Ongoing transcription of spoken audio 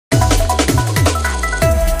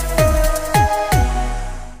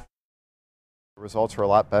Results are a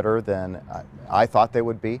lot better than I thought they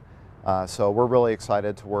would be. So we're really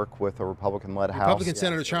excited to work with a Republican-led House. Republican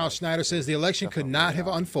Senator Charles Schneider says the election could not have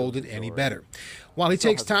unfolded any better. While he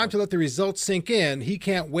takes time to let the results sink in, he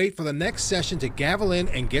can't wait for the next session to gavel in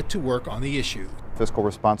and get to work on the issue. Fiscal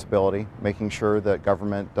responsibility, making sure that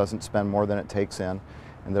government doesn't spend more than it takes in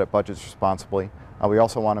and that it budgets responsibly. We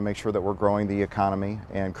also want to make sure that we're growing the economy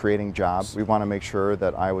and creating jobs. We want to make sure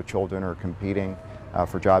that Iowa children are competing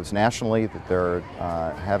for jobs nationally, that they're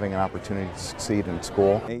having an opportunity to succeed in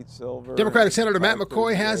school. Democratic Senator Matt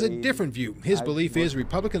McCoy has a different view. His belief is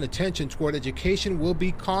Republican attention toward education will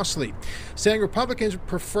be costly, saying Republicans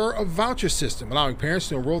prefer a voucher system, allowing parents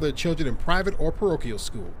to enroll their children in private or parochial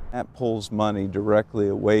school. That pulls money directly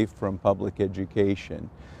away from public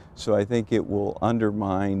education. So I think it will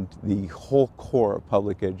undermine the whole core of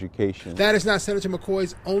public education. That is not Senator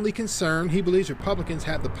McCoy's only concern. He believes Republicans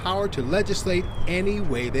have the power to legislate any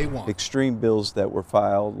way they want. Extreme bills that were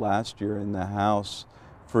filed last year in the House,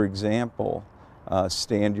 for example,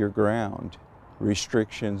 stand your ground,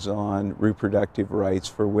 restrictions on reproductive rights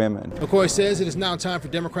for women. McCoy says it is now time for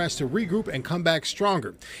Democrats to regroup and come back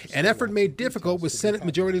stronger, an effort made difficult with Senate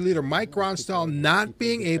Majority Leader Mike Gronstal not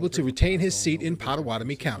being able to retain his seat in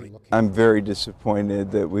Pottawatomie County. I'm very disappointed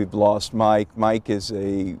that we've lost Mike. Mike is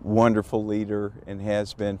a wonderful leader and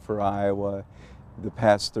has been for Iowa the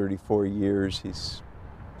past 34 years. He's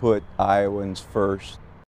put Iowans first.